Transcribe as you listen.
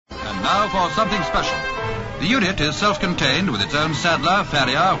Now for something special. The unit is self-contained with its own saddler,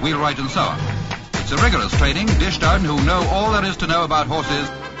 farrier, wheelwright and so on. It's a rigorous training dished out who know all there is to know about horses,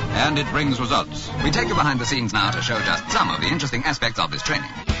 and it brings results. We take you behind the scenes now to show just some of the interesting aspects of this training.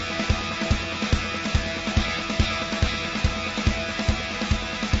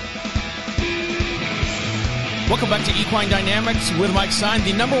 Welcome back to Equine Dynamics with Mike Stein,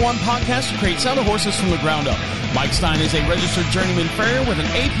 the #1 podcast to create sound of horses from the ground up. Mike Stein is a registered journeyman farrier with an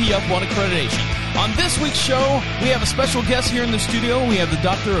APF1 accreditation. On this week's show, we have a special guest here in the studio. We have the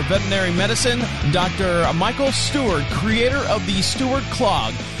Doctor of Veterinary Medicine, Dr. Micheal Steward, creator of the Steward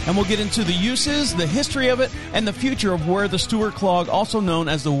Clog. And we'll get into the uses, the history of it, and the future of where the Steward Clog, also known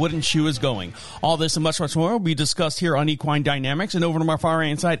as the wooden shoe, is going. All this and much more will be discussed here on Equine Dynamics. And over to my far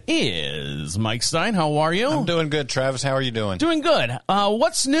right side is Mike Stein. How are you? I'm doing good, Travis. How are you doing? Doing good.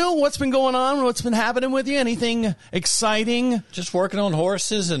 What's new? What's been going on? What's been happening with you? Anything exciting? Just working on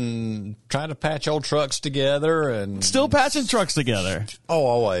horses and trying to patch old trucks together. And still patching trucks together. Oh,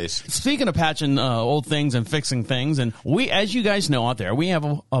 always. Speaking of patching old things and fixing things, and we, as you guys know out there, we have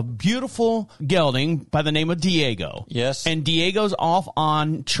a beautiful gelding by the name of Diego. Yes. And Diego's off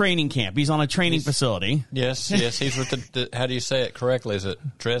on training camp. He's on a training facility. Yes. He's with the how do you say it correctly? Is it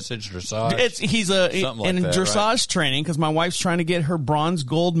dressage, dressage? He's in dressage right? training, because my wife's trying to get her bronze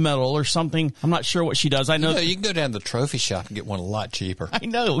gold medal or something. I'm not sure what she does. I know you can go down to the trophy shop and get one a lot cheaper. I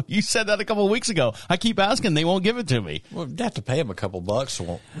know. You said that a couple of weeks ago. I keep asking. They won't give it to me. Well, you have to pay them a couple bucks.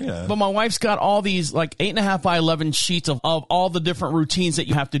 So, But my wife's got all these like 8.5 by 11 sheets of all the different routines that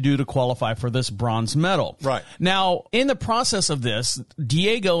you have to do to qualify for this bronze medal. Right. Now, in the process of this,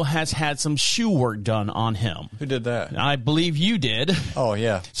 Diego has had some shoe work done on him. Who did that? I believe you did. Oh,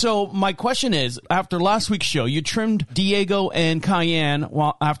 yeah. So my question is, after last week's show, you trimmed Diego and Cayenne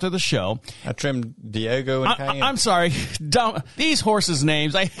after the show. I trimmed Diego and Cayenne. I'm sorry. These horses'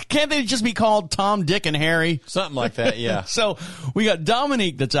 names, can't they just be called Tom, Dick, and Harry? Something like that, yeah. So we got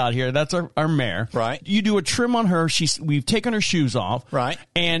Dominique that's out here. That's our mare. Right. You do a trim on her. We've taken her shoes off. Right.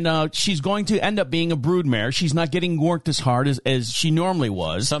 And she's going to end up being a brood mare. She's not getting worked as hard as she normally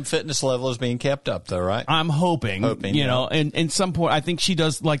was. Some fitness level is being kept up, though, right? I'm hoping you know, and at some point, I think she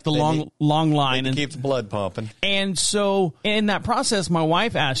does like the long line and keep the blood pumping. And so in that process, my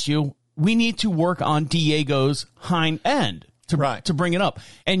wife asked you, we need to work on Diego's hind end to bring it up.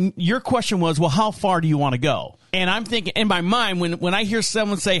 And your question was, well, how far do you want to go? And I'm thinking, in my mind, when I hear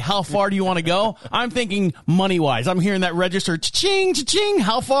someone say, how far do you want to go? I'm thinking money-wise. I'm hearing that register, cha-ching, cha-ching,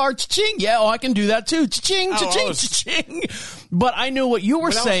 how far, cha-ching. Yeah, I can do that too. Cha-ching, cha-ching, cha-ching. But I knew what you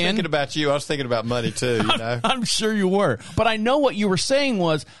were saying. I was thinking about you. I was thinking about money too, you know. I'm sure you were. But I know what you were saying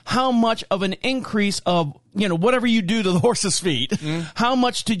was how much of an increase of, whatever you do to the horse's feet, how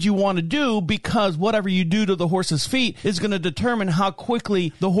much did you want to do? Because whatever you do to the horse's feet is going to determine how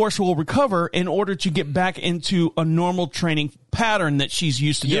quickly the horse will recover in order to get back into a normal training pattern that she's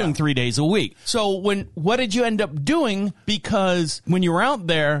used to doing 3 days a week. So what did you end up doing? Because when you were out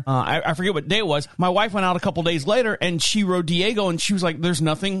there, I forget what day it was, my wife went out a couple days later and she rode Diego and she was like, there's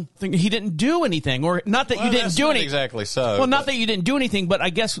nothing, he didn't do anything, or not that you didn't do anything. Exactly so. Well, not that you didn't do anything, but I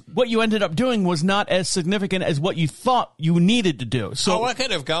guess what you ended up doing was not as significant as what you thought you needed to do. So I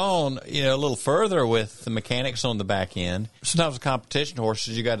could have gone, a little further with the mechanics on the back end. Sometimes with competition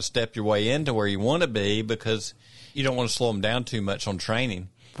horses, you got to step your way into where you want to be because you don't want to slow them down too much on training.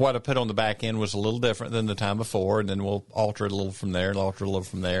 What I put on the back end was a little different than the time before, and then we'll alter it a little from there,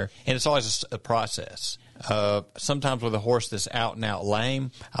 and it's always a process. Sometimes with a horse that's out and out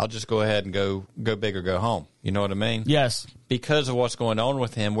lame, I'll just go ahead and go big or go home. You know what I mean? Yes. Because of what's going on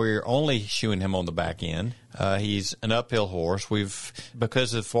with him, we're only shoeing him on the back end. He's an uphill horse.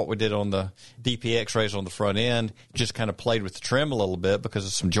 Because of what we did on the DPX raise on the front end, just kind of played with the trim a little bit because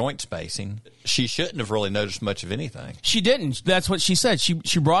of some joint spacing. She shouldn't have really noticed much of anything. She didn't. That's what she said.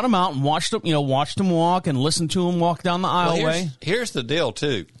 She brought him out and watched him walk and listened to him walk down the aisleway. Here's the deal,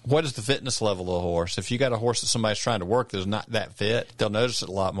 too. What is the fitness level of the horse? If you got a horse that somebody's trying to work that's not that fit, they'll notice it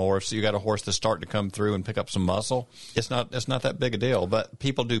a lot more. If you got a horse that's starting to come through and pick up some muscle, it's not that big a deal. But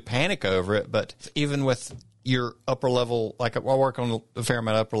people do panic over it. But even with your upper level, like I work on a fair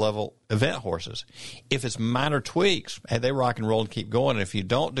amount of upper level event horses, if it's minor tweaks, they rock and roll and keep going. And if you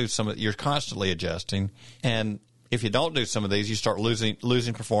don't do some of it, you're constantly adjusting. And if you don't do some of these, you start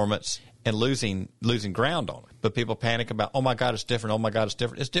losing performance and losing ground on it. But people panic about, oh my God, it's different. Oh my God, it's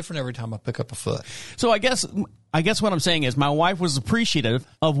different. It's different every time I pick up a foot. So I guess what I'm saying is my wife was appreciative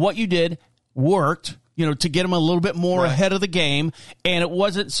of what you did, worked, to get him a little bit more ahead of the game, and it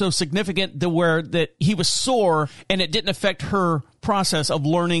wasn't so significant that he was sore and it didn't affect her process of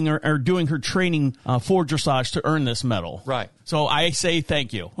learning or doing her training for dressage to earn this medal. Right. So I say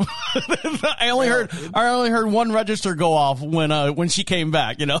thank you. I only heard one register go off when she came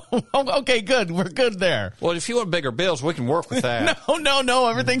back. Okay, good. We're good there. Well, if you want bigger bills, we can work with that. No.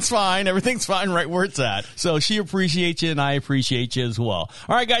 Everything's fine. Everything's fine right where it's at. So she appreciates you, and I appreciate you as well.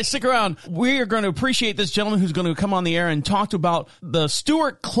 All right, guys, stick around. We are going to appreciate this gentleman who's going to come on the air and talk about the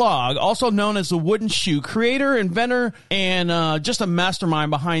Steward clog, also known as the wooden shoe, creator, inventor, and just a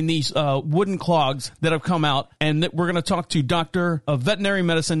mastermind behind these wooden clogs that have come out. And we're going to talk to Doctor of Veterinary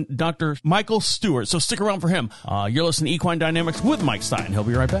Medicine, Dr. Micheal Steward. So stick around for him. You're listening to Equine Dynamics with Mike Stein. He'll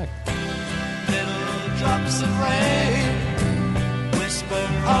be right back. Little drops of rain, whisper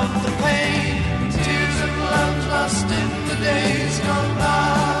of the pain, tears of love lost in the days gone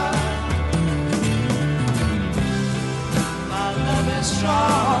by. My love is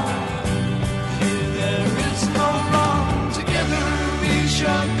strong, here there is no wrong. Together we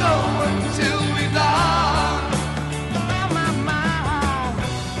shall go until we die. My,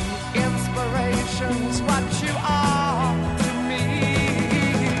 inspiration's what you are to me.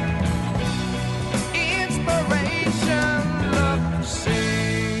 Inspiration, love to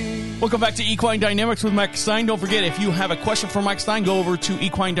see. Welcome back to Equine Dynamics with Mike Stein. Don't forget, if you have a question for Mike Stein, go over to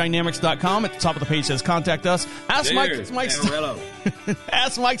equinedynamics.com. At the top of the page says contact us. Ask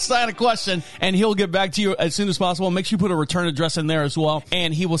Mike Stein a question, and he'll get back to you as soon as possible. Make sure you put a return address in there as well,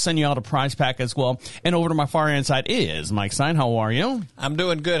 and he will send you out a prize pack as well. And over to my far hand side is Mike Stein. How are you? I'm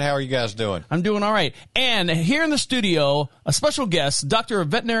doing good. How are you guys doing? I'm doing all right. And here in the studio, a special guest, Doctor of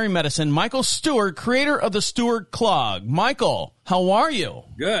Veterinary Medicine, Micheal Steward, creator of the Steward clog. Michael, how are you?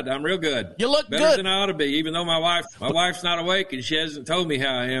 Good. I'm real good. You look better good. than I ought to be, even though my wife's not awake and she hasn't told me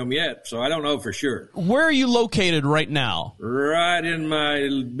how I am yet, so I don't know for sure. Where are you located right now? Right in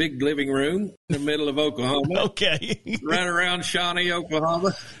my big living room in the middle of Oklahoma. Okay. Right around Shawnee,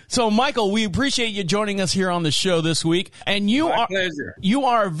 Oklahoma. So, Michael, we appreciate you joining us here on the show this week. And My pleasure. You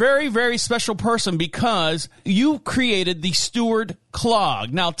are a very, very special person because you created the Steward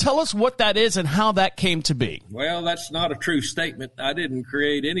clog. Now, tell us what that is and how that came to be. Well, that's not a true statement. I didn't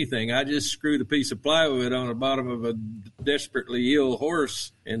create anything. I just screwed a piece of plywood on the bottom of a desperately ill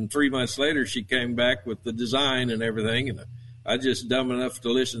horse, and 3 months later she came back with the design and everything, and I just dumb enough to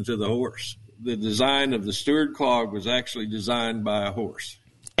listen to the horse. The design of the Steward clog was actually designed by a horse.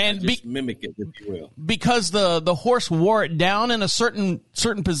 And just mimic it, if you will. Because the horse wore it down in a certain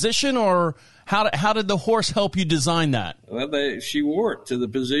position, or how did the horse help you design that? Well, she wore it to the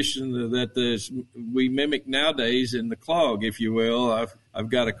position that we mimic nowadays in the clog, if you will. I've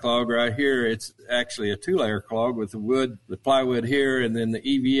got a clog right here. It's actually a 2-layer clog with the plywood here, and then the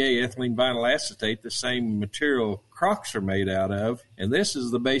EVA, ethylene vinyl acetate, the same material Crocs are made out of. And this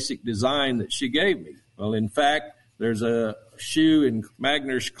is the basic design that she gave me. Well, in fact, there's a shoe in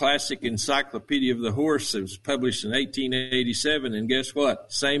Magner's Classic Encyclopedia of the Horse that was published in 1887, and guess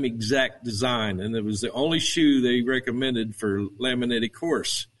what? Same exact design, and it was the only shoe they recommended for laminitic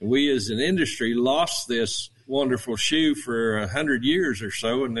horse. And we as an industry lost this wonderful shoe for 100 years or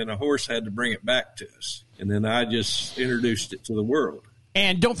so, and then a horse had to bring it back to us. And then I just introduced it to the world.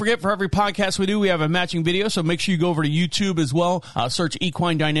 And don't forget, for every podcast we do, we have a matching video, so make sure you go over to YouTube as well. Search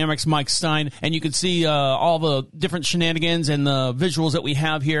Equine Dynamics Mike Stein, and you can see all the different shenanigans and the visuals that we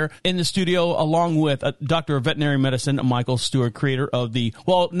have here in the studio, along with Doctor of Veterinary Medicine, Micheal Steward, creator of the,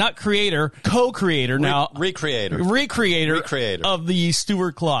 well, not creator, co-creator now. Recreator of the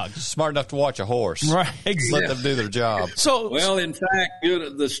Steward clog. Smart enough to watch a horse. Right, exactly. Let them do their job. Well, in fact,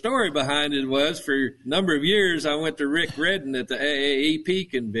 the story behind it was, for a number of years, I went to Rick Redden at the AAEP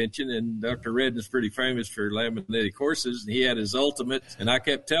convention, and Dr. Redden's pretty famous for laminitic horses, and he had his ultimates, and I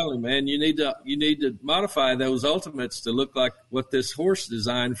kept telling him, man, you need to modify those ultimates to look like what this horse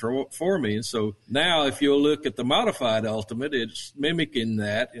designed for me. And so now, if you'll look at the modified ultimate, it's mimicking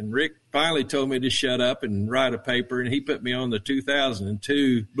that. And Rick finally told me to shut up and write a paper, and he put me on the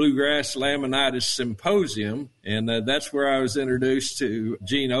 2002 Bluegrass Laminitis Symposium, and that's where I was introduced to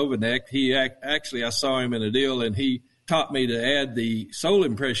Gene Ovanek. He actually, I saw him in a deal, and he taught me to add the sole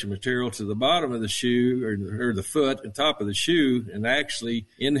impression material to the bottom of the shoe, or the foot and top of the shoe, and actually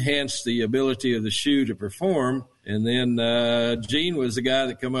enhance the ability of the shoe to perform. And then Gene was the guy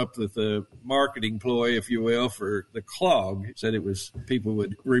that come up with the marketing ploy, if you will, for the clog. Said it was, people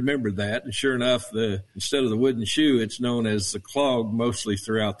would remember that. And sure enough, instead of the wooden shoe, it's known as the clog mostly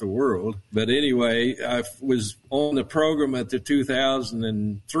throughout the world. But anyway, I was on the program at the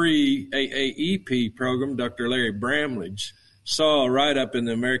 2003 AAEP program. Dr. Larry Bramlage saw a write-up in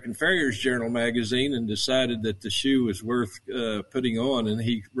the American Farrier's Journal magazine and decided that the shoe was worth putting on. And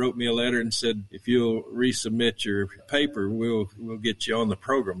he wrote me a letter and said, if you'll resubmit your paper, we'll get you on the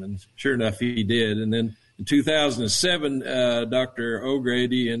program. And sure enough, he did. And then in 2007, Dr.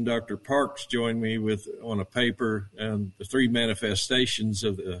 O'Grady and Dr. Parks joined me on a paper on the 3 manifestations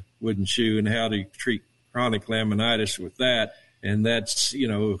of the wooden shoe and how to treat chronic laminitis with that. And that's,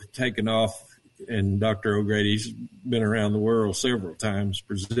 taken off. And Dr. O'Grady's been around the world several times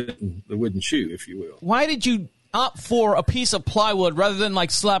presenting the wooden shoe, if you will. Why did you opt for a piece of plywood rather than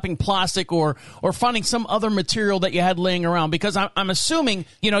like slapping plastic or finding some other material that you had laying around? Because I'm assuming,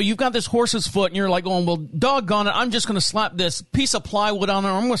 you've got this horse's foot and you're like going, well, doggone it, I'm just going to slap this piece of plywood on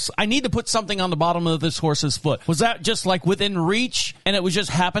there. I need to put something on the bottom of this horse's foot. Was that just like within reach and it was just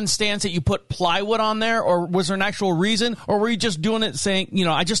happenstance that you put plywood on there, or was there an actual reason, or were you just doing it saying,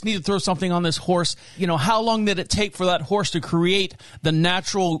 I just need to throw something on this horse? How long did it take for that horse to create the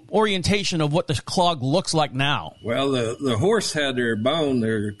natural orientation of what the clog looks like now? Well, the horse had their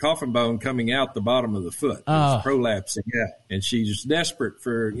coffin bone coming out the bottom of the foot. It was prolapsing out. And she's desperate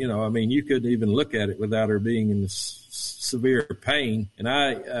for, you couldn't even look at it without her being in severe pain. And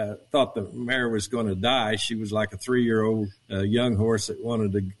I thought the mare was going to die. She was like a 3-year-old young horse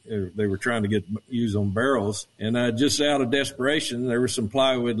that they were trying to use on barrels. And just out of desperation, there was some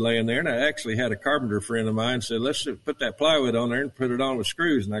plywood laying there. And I actually had a carpenter friend of mine said, let's put that plywood on there and put it on with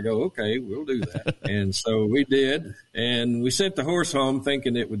screws. And I go, okay, we'll do that. And so we did. And we sent the horse home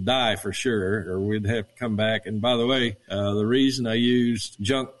thinking it would die for sure, or we'd have to come back. And by the way, the reason I used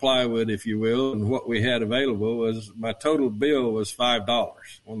junk plywood, if you will, and what we had available was my total bill was $5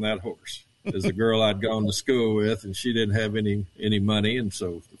 on that horse. There's a girl I'd gone to school with, and she didn't have any money, and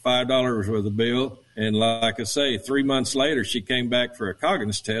so $5 was worth the bill. And like I say, 3 months later, she came back for a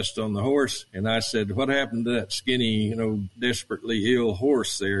Coggins test on the horse, and I said, what happened to that skinny, desperately ill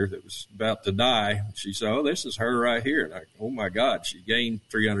horse there that was about to die? She said, oh, this is her right here. And oh, my God, she gained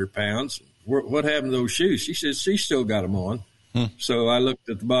 300 pounds. What happened to those shoes? She said she still got them on. So I looked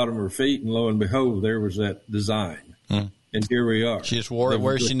at the bottom of her feet, and lo and behold, there was that design. And here we are. She just wore it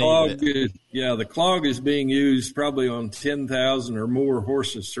where she needed it. The clog is being used probably on 10,000 or more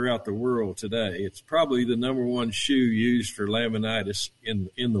horses throughout the world today. It's probably the number one shoe used for laminitis in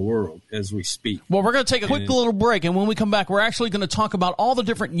the world as we speak. Well, we're going to take a quick little break, and when we come back, we're actually going to talk about all the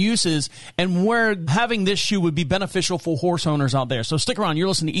different uses and where having this shoe would be beneficial for horse owners out there. So stick around. You're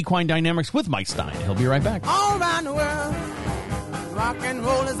listening to Equine Dynamics with Mike Stein. He'll be right back. All around the world, rock and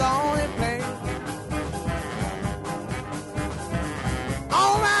roll is all they play.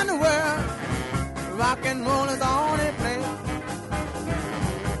 All around the world, rock and roll is all they play.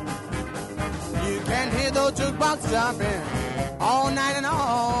 You can hear those jukebox jumping all night and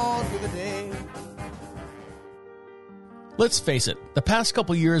all through the day. Let's face it, the past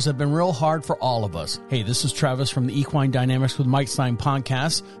couple years have been real hard for all of us. Hey, this is Travis from the Equine Dynamics with Mike Stein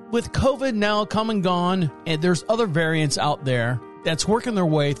podcast. With COVID now come and gone, and there's other variants out there that's working their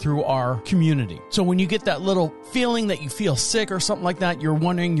way through our community. So when you get that little feeling that you feel sick or something like that, you're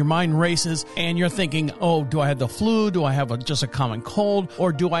wondering, your mind races, and you're thinking, oh, do I have the flu? Do I have just a common cold?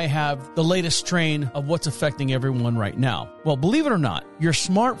 Or do I have the latest strain of what's affecting everyone right now? Well, believe it or not, your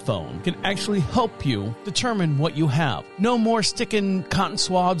smartphone can actually help you determine what you have. No more sticking cotton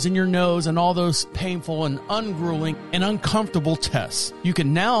swabs in your nose and all those painful and ungrueling and uncomfortable tests. You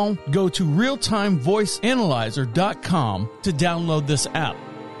can now go to realtimevoiceanalyzer.com to download this app.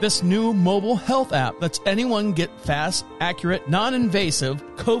 This new mobile health app lets anyone get fast, accurate, non-invasive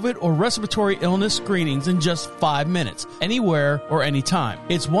COVID or respiratory illness screenings in just 5 minutes, anywhere or anytime.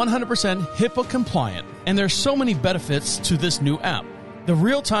 It's 100% HIPAA compliant, and there's so many benefits to this new app. The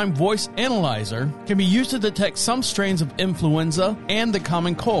real-time voice analyzer can be used to detect some strains of influenza and the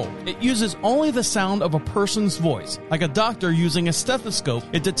common cold. It uses only the sound of a person's voice. Like a doctor using a stethoscope,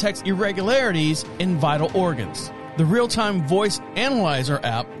 it detects irregularities in vital organs. The real-time voice analyzer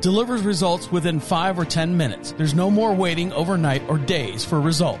app delivers results within 5 or 10 minutes. There's no more waiting overnight or days for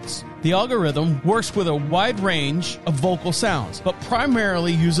results. The algorithm works with a wide range of vocal sounds, but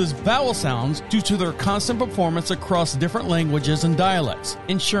primarily uses vowel sounds due to their constant performance across different languages and dialects,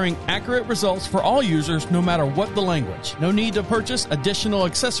 ensuring accurate results for all users no matter what the language. No need to purchase additional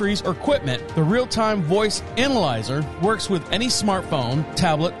accessories or equipment. The real-time voice analyzer works with any smartphone,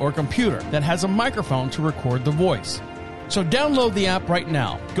 tablet, or computer that has a microphone to record the voice. So download the app right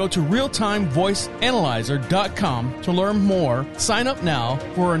now. Go to realtimevoiceanalyzer.com to learn more. Sign up now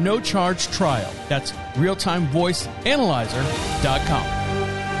for a no-charge trial. That's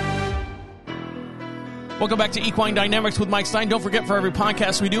realtimevoiceanalyzer.com. Welcome back to Equine Dynamics with Mike Stein. Don't forget, for every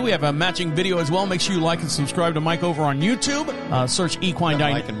podcast we do, we have a matching video as well. Make sure you like and subscribe to Mike over on YouTube. Search Equine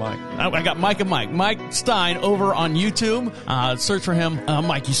Dynamics. Mike and Mike. I got Mike and Mike. Mike Stein over on YouTube. Search for him.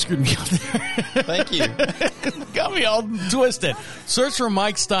 Mike, you screwed me up there. Thank you. Got me all twisted. Search for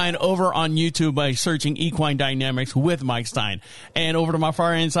Mike Stein over on YouTube by searching Equine Dynamics with Mike Stein. And over to my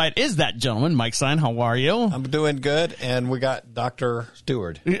far inside is that gentleman, Mike Stein. How are you? I'm doing good, and we got Dr.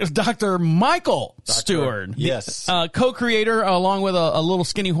 Steward. Dr. Micheal Steward. Yes. Co-creator, along with a little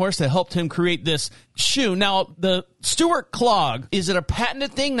skinny horse that helped him create this shoe. Now, the Steward clog, is it a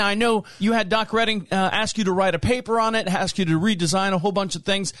patented thing? Now, I know you had Doc Redding ask you to write a paper on it, ask you to redesign a whole bunch of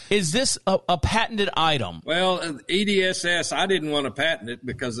things. Is this a patented item? Well, EDSS, I didn't want to patent it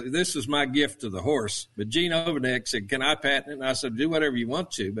because this was my gift to the horse. But Gene Overneck said, can I patent it? And I said, do whatever you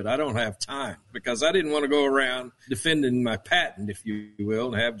want to, but I don't have time, because I didn't want to go around defending my patent, if you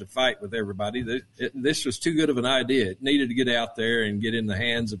will, and have to fight with everybody. This was too good of an idea. It needed to get out there and get in the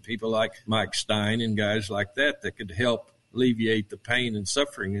hands of people like Mike Stein and guys like that could help alleviate the pain and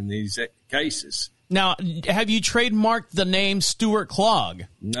suffering in these cases. Now, have you trademarked the name Steward Clog?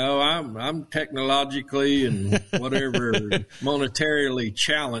 No, I'm technologically and whatever monetarily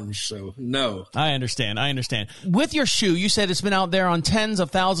challenged, so no. I understand. With your shoe, you said it's been out there on tens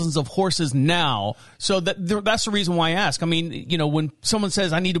of thousands of horses now, so that's the reason why I ask. I mean, you know, when someone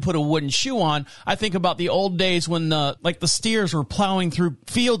says I need to put a wooden shoe on, I think about the old days when the steers were plowing through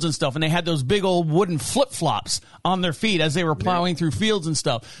fields and stuff, and they had those big old wooden flip-flops on their feet as they were plowing through fields and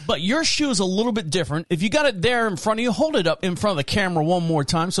stuff. But your shoe is a little bit different. If you got it there in front of you, hold it up in front of the camera one more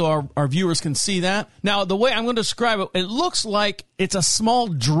time so our viewers can see that. Now, the way I'm going to describe it, it looks like it's a small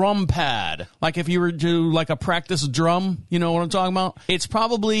drum pad. Like if you were to do like a practice drum, you know what I'm talking about? It's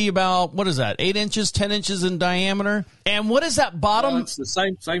probably about, 8 inches, 10 inches in diameter. And what is that bottom? Well, it's the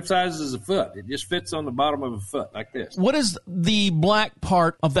same size as a foot. It just fits on the bottom of a foot like this. What is the black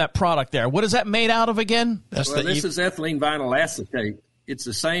part of that product there? What is that made out of again? This is ethylene vinyl acetate. It's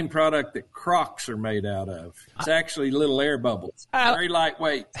the same product that Crocs are made out of. It's actually little air bubbles. Very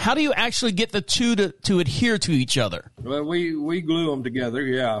lightweight. How do you actually get the two to adhere to each other? Well, we glue them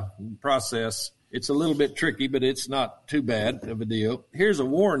together, process. It's a little bit tricky, but it's not too bad of a deal. Here's a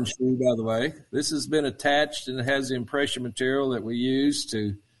worn shoe, by the way. This has been attached, and it has the impression material that we use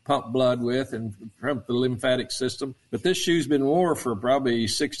to pump blood with and pump the lymphatic system. But this shoe's been worn for probably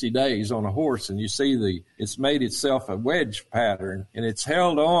 60 days on a horse, and you see it's made itself a wedge pattern, and it's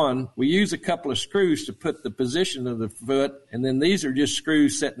held on. We use a couple of screws to put the position of the foot, and then these are just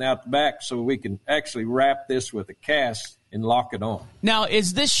screws sitting out the back so we can actually wrap this with a cast and lock it on. Now,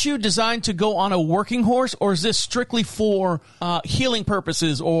 is this shoe designed to go on a working horse, or is this strictly for healing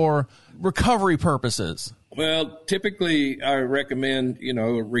purposes or recovery purposes? Well, typically I recommend,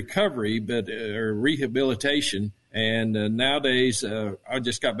 recovery, or rehabilitation. And nowadays, I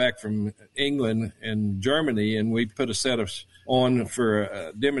just got back from England and Germany, and we put a set of on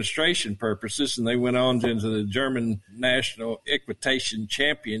for demonstration purposes, and they went on into the German National Equitation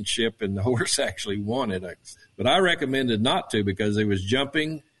Championship, and the horse actually won it. But I recommended not to, because it was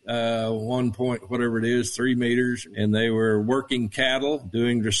jumping 1 point, whatever it is, 3 meters, and they were working cattle,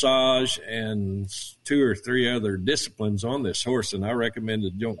 doing dressage and 2 or 3 other disciplines on this horse, and I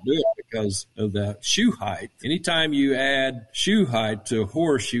recommended don't do it because of the shoe height. Anytime you add shoe height to a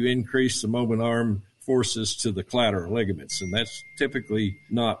horse, you increase the moment arm forces to the collateral ligaments, and that's typically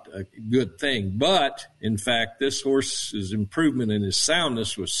not a good thing. But, in fact, this horse's improvement in his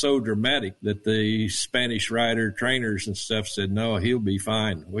soundness was so dramatic that the Spanish rider trainers and stuff said, no, he'll be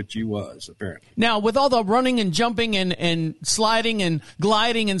fine, which he was, apparently. Now, with all the running and jumping and sliding and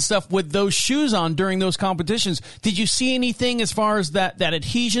gliding and stuff with those shoes on during those competitions, did you see anything as far as that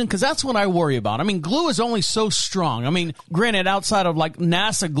adhesion? Because that's what I worry about. I mean, glue is only so strong. I mean, granted, outside of like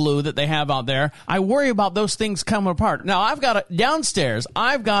NASA glue that they have out there, I worry about those things coming apart. Now, downstairs,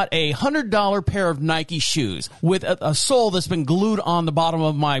 I've got a $100 pair of Nike shoes with a sole that's been glued on the bottom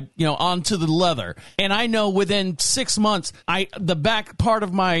of my, onto the leather. And I know within 6 months, the back part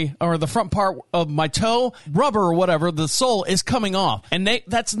of the front part of my toe, rubber or whatever, the sole is coming off. And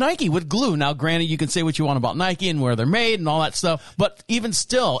that's Nike with glue. Now, granted, you can say what you want about Nike and where they're made and all that stuff, but even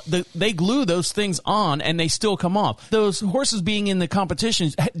still, they glue those things on and they still come off. Those horses being in the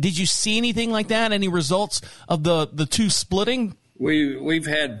competitions, did you see anything like that? Any results of the two splitting? We've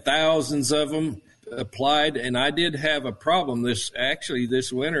had thousands of them. applied, and I did have a problem this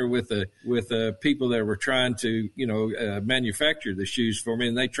winter with people that were trying to manufacture the shoes for me,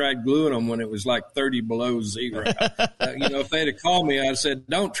 and they tried gluing them when it was like 30 below zero. If they'd have called me, I'd said,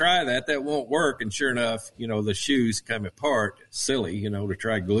 don't try that won't work. And sure enough, the shoes come apart. Silly, to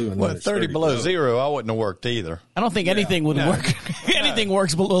try gluing. Well, 30 below zero, I wouldn't have worked either. I don't think anything would work. Anything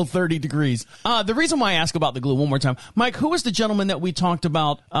works below 30 degrees. The reason why I ask about the glue one more time, Mike, who was the gentleman that we talked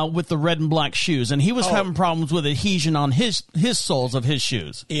about with the red and black shoes? And he was having problems with adhesion on his soles of his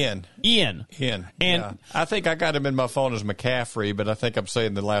shoes. Ian. And I think I got him in my phone as McCaffrey, but I think I'm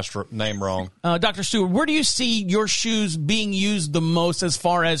saying the last name wrong. Dr. Steward, where do you see your shoes being used the most, as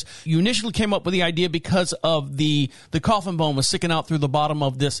far as you initially came up with the idea because of the coffin bone was sticking out through the bottom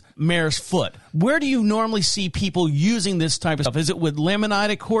of this mare's foot? Where do you normally see people using this type of stuff? Is it with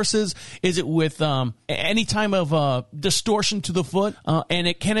laminitic horses? Is it with any type of distortion to the foot?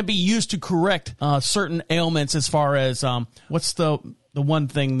 And can it be used to correct certain ailments, as far as what's the one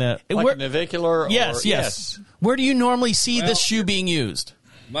thing that... Like navicular? Yes. Where do you normally see this shoe being used?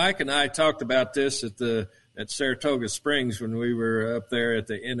 Mike and I talked about this at Saratoga Springs when we were up there at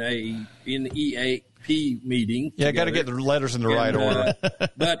the NEAP meeting. Yeah, I got to get the letters in the right order.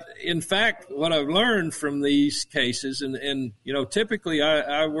 But in fact, what I've learned from these cases, and typically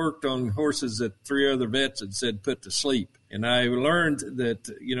I worked on horses that 3 other vets had said put to sleep. And I learned that,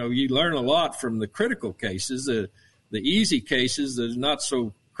 you learn a lot from the critical cases. The easy cases, the not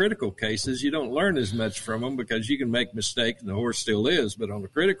so critical cases, you don't learn as much from them because you can make a mistake and the horse still lives. But on a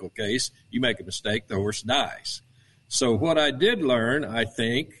critical case, you make a mistake, the horse dies. So what I did learn, I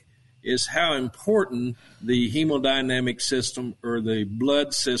think, is how important the hemodynamic system, or the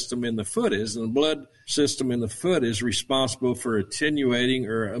blood system in the foot is. And the blood system in the foot is responsible for attenuating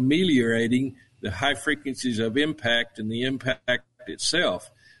or ameliorating the high frequencies of impact and the impact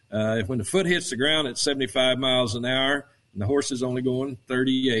itself. When the foot hits the ground at 75 miles an hour and the horse is only going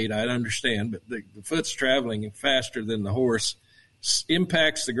 38, I understand, but the foot's traveling faster than the horse,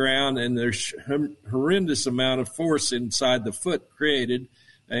 impacts the ground, and there's horrendous amount of force inside the foot created.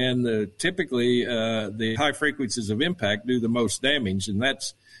 And typically, the high frequencies of impact do the most damage. And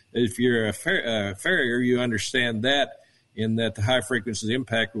that's, if you're a farrier, you understand that, in that the high frequencies of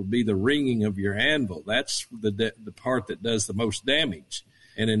impact will be the ringing of your anvil. That's the part that does the most damage.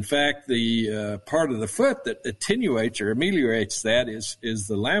 And in fact, the part of the foot that attenuates or ameliorates that is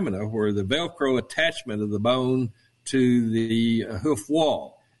the lamina, where the Velcro attachment of the bone to the hoof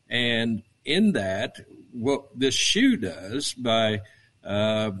wall. And in that, what this shoe does, by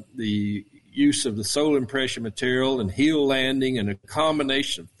the use of the sole impression material and heel landing and a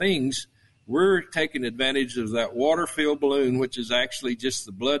combination of things, we're taking advantage of that water-filled balloon, which is actually just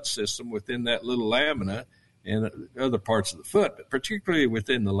the blood system within that little lamina and other parts of the foot, but particularly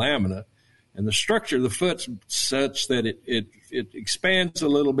within the lamina. And the structure of the foot's such that it expands a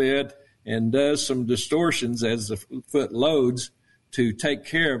little bit and does some distortions as the foot loads to take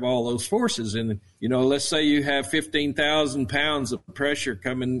care of all those forces. And, let's say you have 15,000 pounds of pressure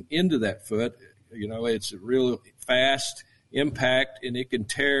coming into that foot. It's a real fast impact, and it can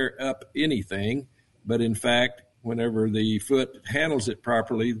tear up anything. But in fact, whenever the foot handles it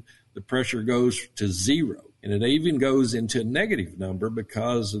properly, the pressure goes to zero. And it even goes into a negative number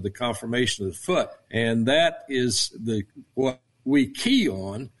because of the conformation of the foot. And that is what we key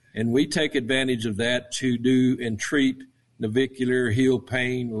on, and we take advantage of that to do and treat navicular, heel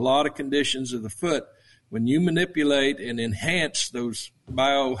pain, a lot of conditions of the foot. When you manipulate and enhance those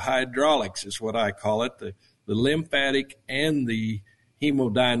biohydraulics, is what I call it, the lymphatic and the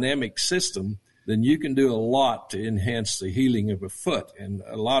hemodynamic system, then you can do a lot to enhance the healing of a foot. And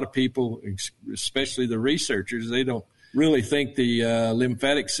a lot of people, especially the researchers, they don't really think the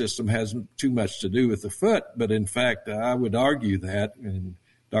lymphatic system has too much to do with the foot. But in fact, I would argue that, and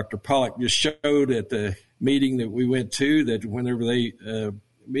Dr. Pollack just showed at the meeting that we went to, that whenever they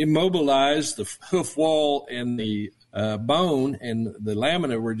immobilized the hoof wall and the bone and the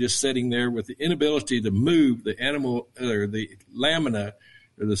lamina were just sitting there with the inability to move the animal, or the lamina,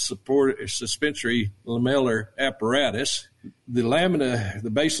 or the suspensory lamellar apparatus, the lamina, the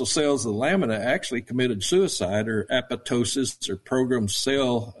basal cells of the lamina actually committed suicide, or apoptosis, or programmed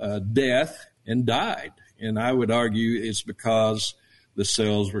cell death, and died. And I would argue it's because the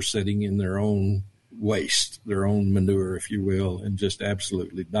cells were sitting in their own waste, their own manure, if you will, and just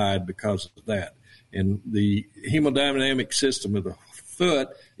absolutely died because of that. And the hemodynamic system of the foot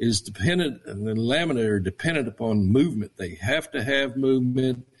is dependent, and the lamina are dependent upon movement. They have to have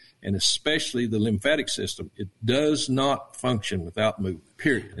movement, and especially the lymphatic system. It does not function without movement,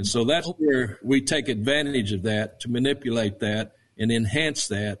 period. And so that's where we take advantage of that to manipulate that and enhance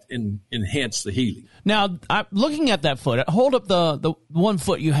that and enhance the healing. Now, looking at that foot, hold up the 1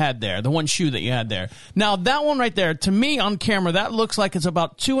 foot you had there, the one shoe that you had there. Now, that one right there, to me on camera, that looks like it's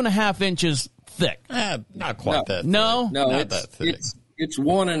about 2.5 inches thick. Not quite that thick. No? No, Not that thick. It's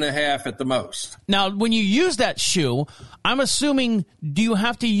 1.5 at the most. Now, when you use that shoe, I'm assuming, do you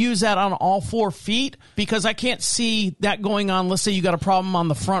have to use that on all 4 feet? Because I can't see that going on. Let's say you got a problem on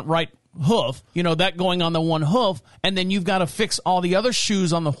the front right hoof, that going on the one hoof, and then you've got to fix all the other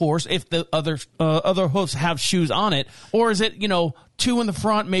shoes on the horse if the other hoofs have shoes on it. Or is it, 2 in the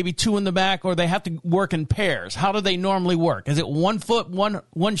front, maybe 2 in the back, or they have to work in pairs? How do they normally work? Is it 1 foot,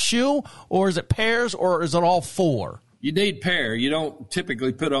 one shoe, or is it pairs, or is it all 4? You need pair. You don't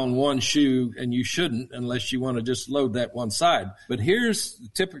typically put on one shoe, and you shouldn't unless you want to just load that one side. But here's the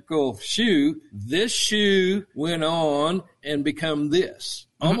typical shoe. This shoe went on and become this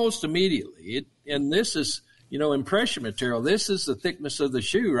almost immediately. And this is, impression material. This is the thickness of the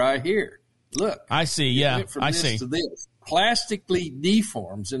shoe right here. Look. I see. Yeah, went from I this see. to this. Plastically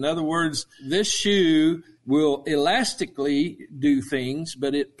deforms. In other words, this shoe will elastically do things,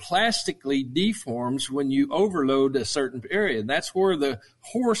 but it plastically deforms when you overload a certain area. And that's where the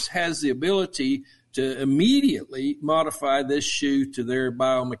horse has the ability to immediately modify this shoe to their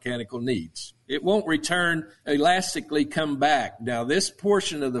biomechanical needs. It won't return, elastically come back. Now, this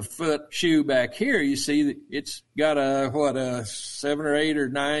portion of the foot shoe back here, you see that it's got a 7 or 8 or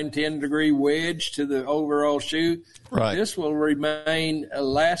 9, 10 degree wedge to the overall shoe. Right. This will remain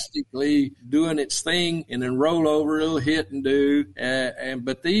elastically doing its thing and then roll over, it'll hit and do.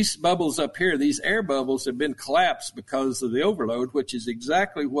 But these bubbles up here, these air bubbles have been collapsed because of the overload, which is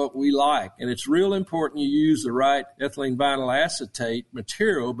exactly what we like. And it's real important you use the right ethylene vinyl acetate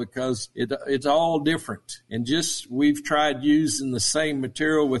material because it's all different. And we've tried using the same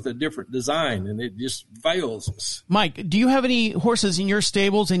material with a different design and it just fails us. Mike, do you have any horses in your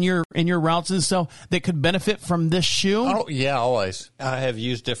stables, in your routes and stuff that could benefit from this shoe? Oh, yeah, always. I have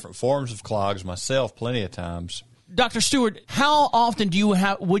used different forms of clogs myself plenty of times. Dr. Steward, how often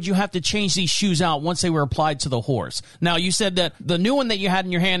would you have to change these shoes out once they were applied to the horse? Now, you said that the new one that you had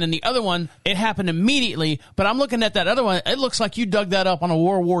in your hand and the other one, it happened immediately, but I'm looking at that other one. It looks like you dug that up on a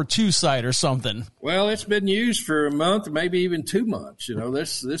World War II site or something. Well, it's been used for a month, maybe even 2 months.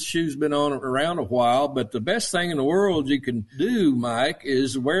 This shoe's been around a while, but the best thing in the world you can do, Mike,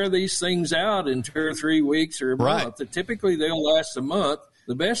 is wear these things out in 2 or 3 weeks or a month. And typically, they'll last a month.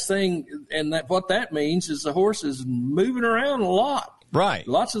 The best thing, and what that means is the horse is moving around a lot. Right.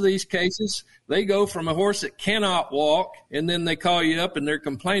 Lots of these cases, they go from a horse that cannot walk, and then they call you up and they're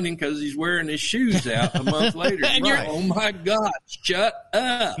complaining because he's wearing his shoes out a month later. And oh my God, shut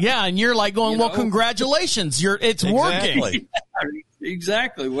up. Yeah, and you're like going, well, congratulations, it's working.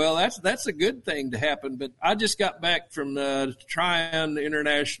 Exactly. Well, that's a good thing to happen. But I just got back from Tryon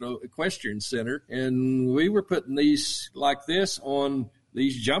International Equestrian Center, and we were putting these like this on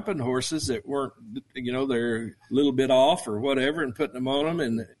these jumping horses that weren't, they're a little bit off or whatever, and putting them on them.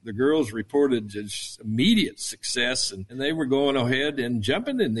 And the girls reported just immediate success, and they were going ahead and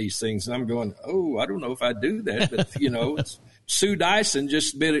jumping in these things. And I'm going, I don't know if I do that. But, it's Sue Dyson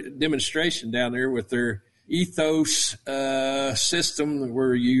just did a demonstration down there with their ethos system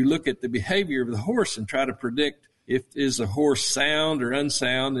where you look at the behavior of the horse and try to predict is the horse sound or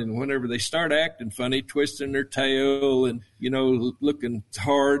unsound, and whenever they start acting funny, twisting their tail and, looking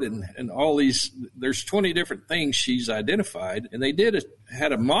hard and all these, there's 20 different things she's identified. And they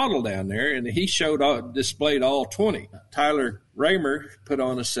had a model down there, and he displayed all 20. Tyler Raymer put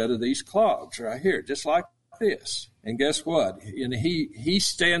on a set of these clogs right here, just like this. And guess what? And he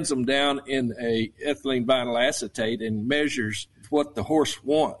stands them down in a ethylene vinyl acetate and measures what the horse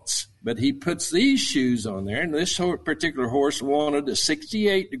wants. But he puts these shoes on there, and this particular horse wanted a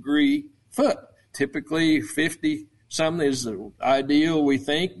 68-degree foot. Typically 50-something is the ideal, we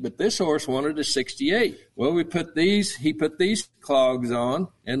think, but this horse wanted a 68. Well, he put these clogs on,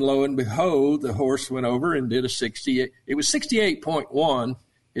 and lo and behold, the horse went over and did a 68. It was 68.1.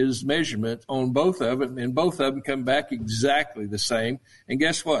 His measurement on both of them, and both of them come back exactly the same. And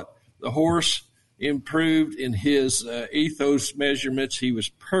guess what? The horse improved in his ethos measurements. He was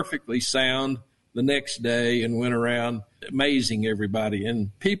perfectly sound the next day and went around amazing everybody.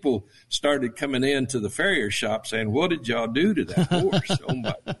 And people started coming into the farrier shop saying, what did y'all do to that horse? Oh,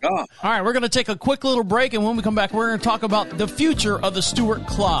 my God. All right, we're going to take a quick little break, and when we come back, we're going to talk about the future of the Steward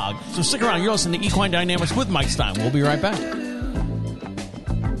clog. So stick around. You're listening to Equine Dynamics with Mike Stein. We'll be right back.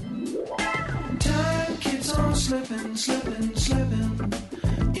 Time keeps on slipping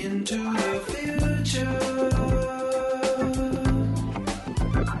into the future.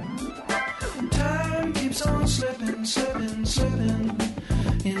 Time keeps on slipping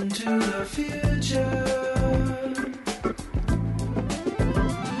into the future.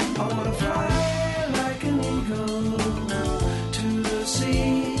 I wanna fly like an eagle to the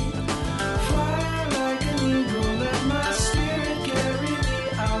sea. Fly like an eagle, let my spirit carry me.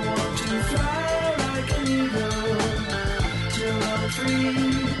 I want to fly like an eagle till I'm free.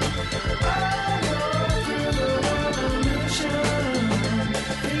 I go through the revolution,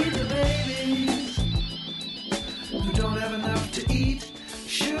 feed the babies who don't have enough to eat.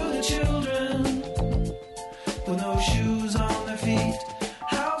 Shoe the children with no shoes on their feet.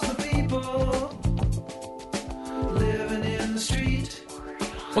 How's the people living in the street?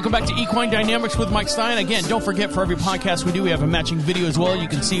 Welcome back to Equine Dynamics with Mike Stein. Again, don't forget, for every podcast we do, we have a matching video as well. You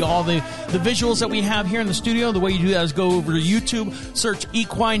can see all the visuals that we have here in the studio. The way you do that is go over to YouTube, search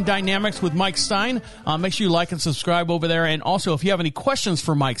Equine Dynamics with Mike Stein. Make sure you like and subscribe over there. And also, if you have any questions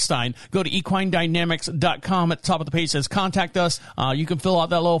for Mike Stein, go to equinedynamics.com. At the top of the page says Contact Us. You can fill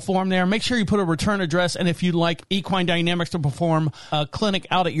out that little form there. Make sure you put a return address. And if you'd like Equine Dynamics to perform a clinic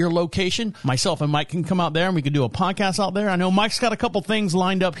out at your location, myself and Mike can come out there and we can do a podcast out there. I know Mike's got a couple things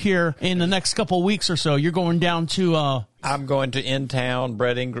lined up here in the next couple weeks or so. You're going down to I'm going to in-town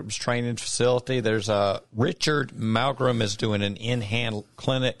Brett Ingram's training facility. There's Richard Malgrim is doing an in-hand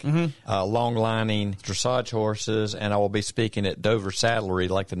clinic, long lining dressage horses, and I will be speaking at Dover Saddlery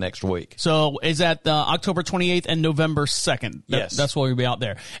like the next week. So is that October 28th and November 2nd? Yes. That's where we'll be out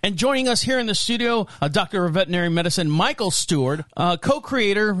there. And joining us here in the studio, Doctor of Veterinary Medicine, Micheal Steward,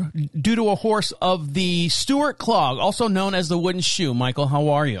 co-creator, due to a horse, of the Steward Clog, also known as the wooden shoe. Micheal, how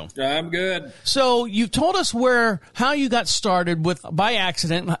are you? I'm good. So you've told us how you got started with, by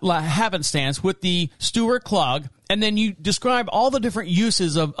accident, happenstance, with the Steward Clog, and then you describe all the different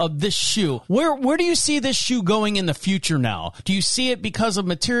uses of this shoe. Where do you see this shoe going in the future now? Do you see it because of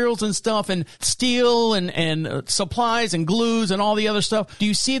materials and stuff, and steel and supplies and glues and all the other stuff? Do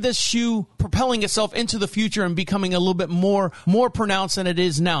you see this shoe propelling itself into the future and becoming a little bit more pronounced than it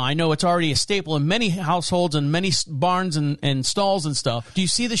is now? I know it's already a staple in many households and many barns and stalls and stuff. Do you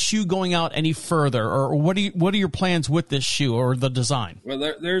see the shoe going out any further, or what are your plans with this shoe or the design?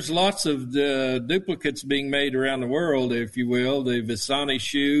 Well, there's lots of duplicates being made around the world, if you will. The Visani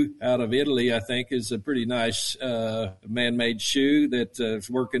shoe out of Italy, I think, is a pretty nice man-made shoe that is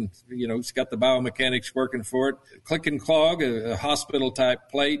working. It's got the biomechanics working for it. Click and Clog, a hospital-type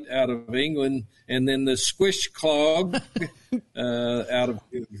plate out of England, and then the Squish Clog out of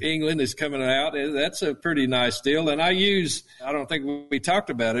England is coming out. That's a pretty nice deal. And I don't think we talked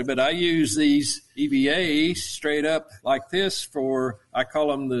about it, but I use these EVA straight up like this I call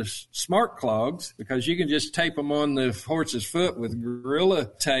them the smart clogs, because you can just tape them on the horse's foot with Gorilla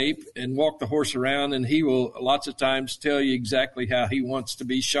tape and walk the horse around, and he will lots of times tell you exactly how he wants to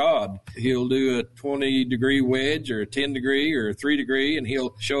be shod. He'll do a 20-degree wedge or a 10-degree or a 3-degree, and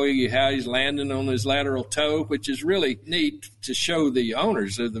he'll show you how he's landing on his lateral toe, which is really neat to show the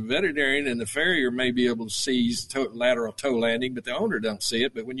owners. The veterinarian and the farrier may be able to see his lateral toe landing, but the owner don't see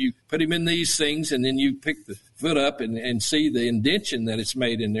it. But when you put him in these things and then you pick the foot up and see the indention that it's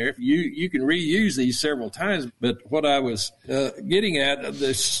made in there, you can reuse these several times. But what I was getting at,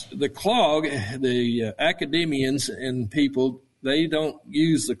 the clog, the academians and people, they don't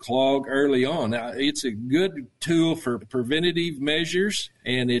use the clog early on. Now, it's a good tool for preventative measures,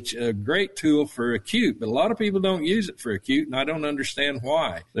 and it's a great tool for acute, but a lot of people don't use it for acute, and I don't understand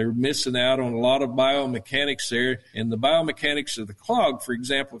why. They're missing out on a lot of biomechanics there. And the biomechanics of the clog, for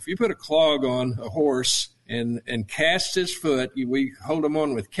example, if you put a clog on a horse and cast his foot, we hold them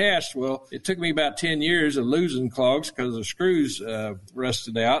on with cast. Well, it took me about 10 years of losing clogs because the screws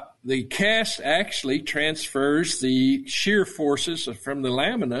rusted out. The cast actually transfers the shear forces from the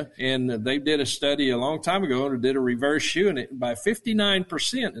lamina, and they did a study a long time ago and did a reverse shoe, and it by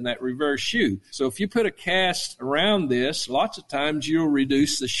 59% in that reverse shoe. So if you put a cast around this, lots of times you'll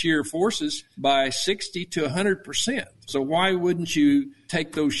reduce the shear forces by 60 to 100%. So why wouldn't you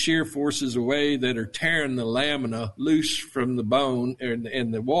take those shear forces away that are tearing the lamina loose from the bone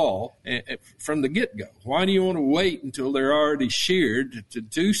and the wall from the get-go? Why do you want to wait until they're already sheared to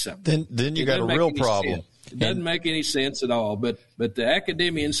do something? Then you got a real problem. It doesn't make any sense at all. But the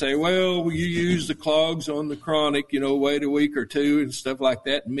academians say, well, you use the clogs on the chronic, wait a week or two and stuff like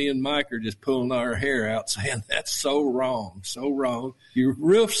that. And me and Mike are just pulling our hair out saying that's so wrong, so wrong. Your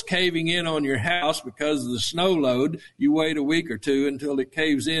roof's caving in on your house because of the snow load. You wait a week or two until it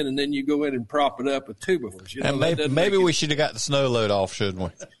caves in, and then you go in and prop it up with tubulars. Maybe we should have got the snow load off, shouldn't we?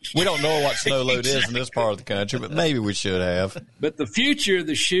 We don't know what snow load is in this part of the country, but maybe we should have. But the future of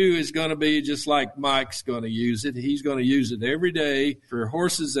the shoe is going to be just like Mike's going going to use it. He's going to use it every day for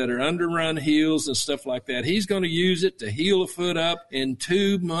horses that are underrun heels and stuff like that. He's going to use it to heel a foot up in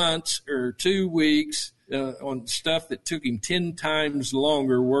 2 months or 2 weeks. On stuff that took him 10 times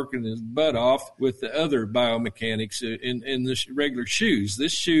longer working his butt off with the other biomechanics in the regular shoes.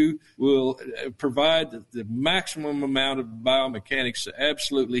 This shoe will provide the maximum amount of biomechanics to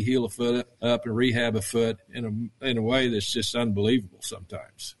absolutely heal a foot up and rehab a foot in a way that's just unbelievable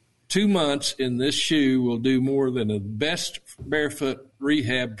sometimes. 2 months in this shoe will do more than the best barefoot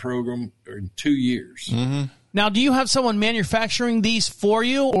rehab program in 2 years. Mm-hmm. Now, do you have someone manufacturing these for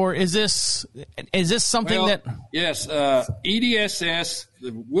you, or is this something that? Yes, EDSS,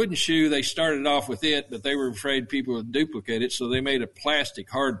 the wooden shoe. They started off with it, but they were afraid people would duplicate it, so they made a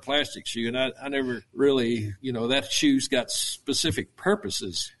hard plastic shoe. And I never really, that shoe's got specific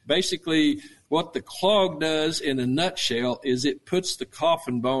purposes. Basically, what the clog does in a nutshell is it puts the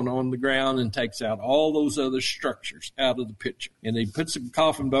coffin bone on the ground and takes out all those other structures out of the picture. And he puts the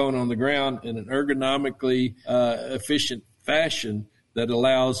coffin bone on the ground in an ergonomically efficient fashion that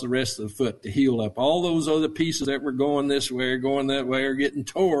allows the rest of the foot to heal up. All those other pieces that were going this way or going that way or getting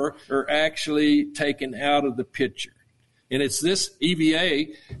tore are actually taken out of the picture. And it's this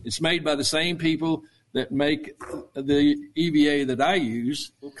EVA. It's made by the same people that make the EVA that I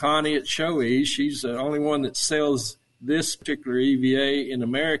use. Connie at Shoei, she's the only one that sells this particular EVA in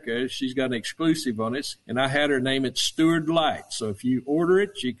America. She's got an exclusive on it, and I had her name it Steward Light. So if you order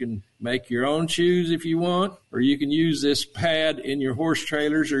it, you can make your own shoes if you want, or you can use this pad in your horse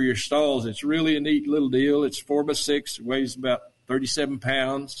trailers or your stalls. It's really a neat little deal. It's 4x6, it weighs about 37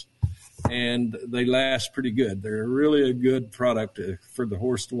 pounds, and they last pretty good. They're really a good product for the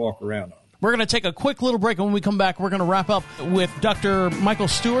horse to walk around on. We're going to take a quick little break, and when we come back, we're going to wrap up with Dr. Micheal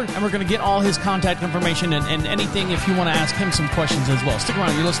Steward, and we're going to get all his contact information and anything if you want to ask him some questions as well. Stick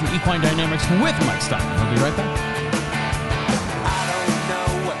around. You're listening to Equine Dynamics with Mike Stein. We'll be right back.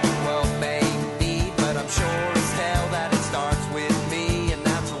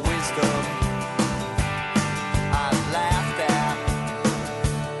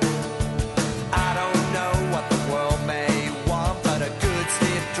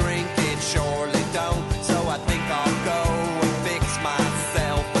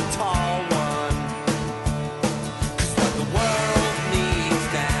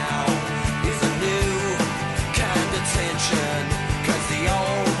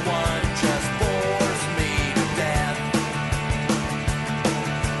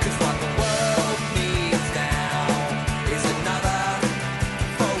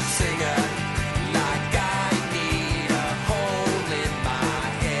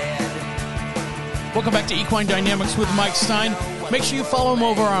 Welcome back to Equine Dynamics with Mike Stein. Make sure you follow him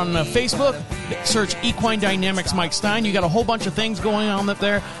over on Facebook. Search Equine Dynamics Mike Stein. You got a whole bunch of things going on up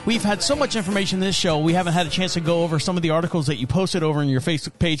there. We've had so much information in this show. We haven't had a chance to go over some of the articles that you posted over on your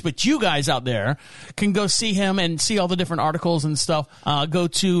Facebook page, but you guys out there can go see him and see all the different articles and stuff. Go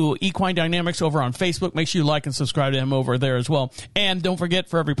to Equine Dynamics over on Facebook. Make sure you like and subscribe to him over there as well. And don't forget,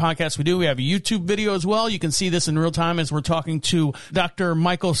 for every podcast we do, we have a YouTube video as well. You can see this in real time as we're talking to Dr.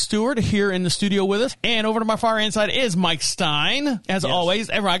 Micheal Steward here in the studio with us. And over to my far hand side is Mike Stein, as always.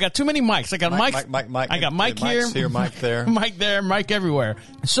 I got too many mics. I got Mike. I got Mike here, Mike there. Mike there, Mike everywhere.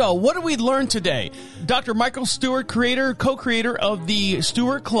 So what did we learn today? Dr. Micheal Steward, co-creator of the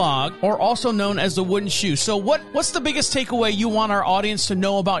Steward Clog, or also known as the wooden shoe. So what's the biggest takeaway you want our audience to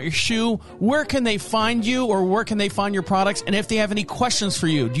know about your shoe? Where can they find you, or where can they find your products? And if they have any questions for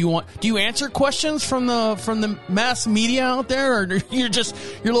you, do you answer questions from the mass media out there, or you're just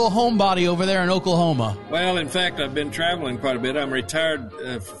your little homebody over there in Oklahoma? Well, in fact, I've been traveling quite a bit. I'm retired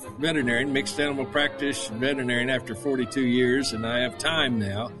veterinarian, mixed animal practice veterinarian after 42 years, and I have time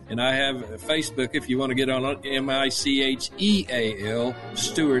now. And I have Facebook, if you want to get on it, Micheal, Steward,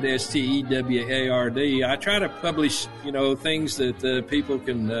 Steward. I try to publish, things that people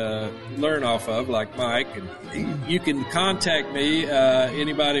can learn off of, like Mike. And you can contact me,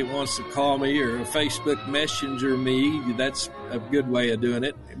 anybody that wants to call me or Facebook Messenger me. That's a good way of doing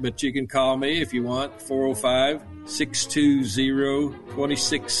it. But you can call me if you want,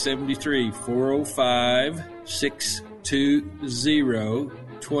 405-620-2673,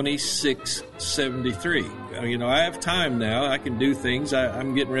 405-620-2673. I have time now. I can do things.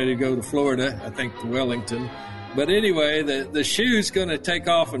 I'm getting ready to go to Florida, I think to Wellington, But anyway, the shoe's going to take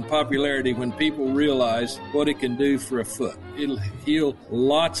off in popularity when people realize what it can do for a foot. It'll heal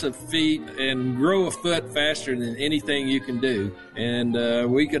lots of feet and grow a foot faster than anything you can do. And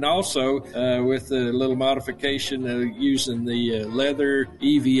we can also, with a little modification using the leather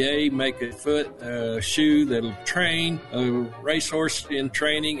EVA, make a foot shoe that'll train a racehorse in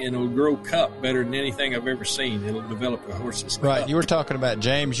training, and it'll grow cup better than anything I've ever seen. It'll develop a horse's cup. Right. You were talking about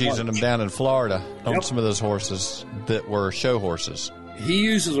James using them down in Florida on some of those horses that were show horses. He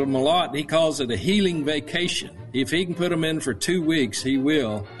uses them a lot, and he calls it a healing vacation. If he can put them in for 2 weeks, he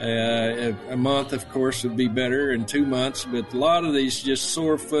will. A month, of course, would be better, and 2 months. But a lot of these just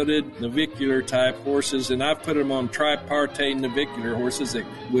sore-footed, navicular-type horses, and I've put them on tripartite navicular horses that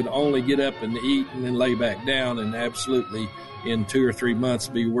would only get up and eat and then lay back down, and absolutely in 2 or 3 months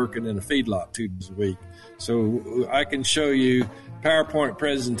be working in a feedlot 2 days a week. So I can show you PowerPoint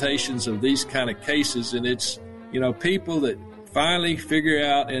presentations of these kind of cases, and it's, people that finally figure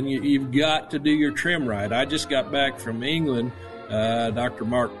out, and you've got to do your trim right. I just got back from England. Dr.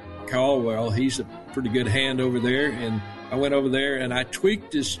 Mark Caldwell, he's a pretty good hand over there, and I went over there and I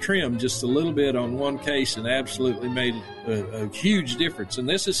tweaked his trim just a little bit on one case and absolutely made a huge difference. And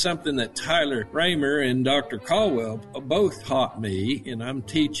this is something that Tyler Raymer and Dr. Caldwell both taught me, and I'm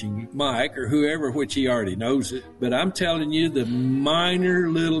teaching Mike or whoever, which he already knows it. But I'm telling you, the minor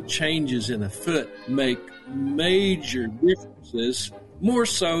little changes in a foot make major differences, more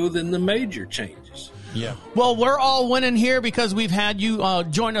so than the major changes. Yeah. Well, we're all winning here because we've had you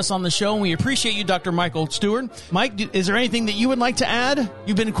join us on the show, and we appreciate you, Dr. Micheal Steward. Mike, is there anything that you would like to add?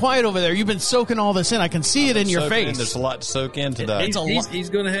 You've been quiet over there. You've been soaking all this in. I can see it in your face. There's a lot to soak in today. He's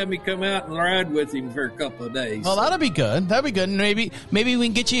going to have me come out and ride with him for a couple of days. Well, that'll be good. That'll be good. And maybe we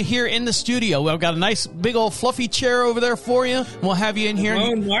can get you here in the studio. We've got a nice big old fluffy chair over there for you. We'll have you in here.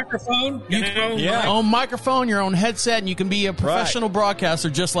 Your own microphone? Your own microphone, your own headset, and you can be a professional broadcaster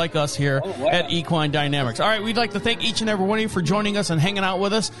just like us here at Equine Dynamics. All right, we'd like to thank each and every one of you for joining us and hanging out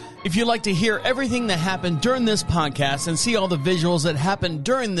with us. If you'd like to hear everything that happened during this podcast and see all the visuals that happened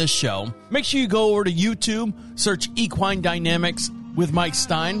during this show, make sure you go over to YouTube, search Equine Dynamics with Mike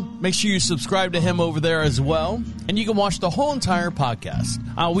Stein. Make sure you subscribe to him over there as well, and you can watch the whole entire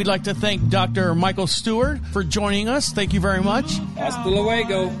podcast. We'd like to thank Dr. Micheal Steward for joining us. Thank you very much. Hasta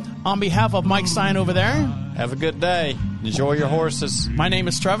luego. On behalf of Mike Stein over there, have a good day. Enjoy your horses. My name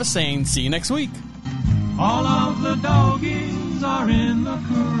is Travis saying see you next week. All of the doggies are in the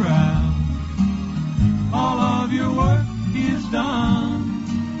corral. All of your work is done.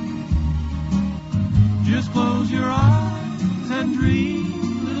 Just close your eyes and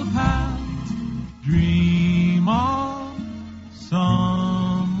dream, little pal, dream.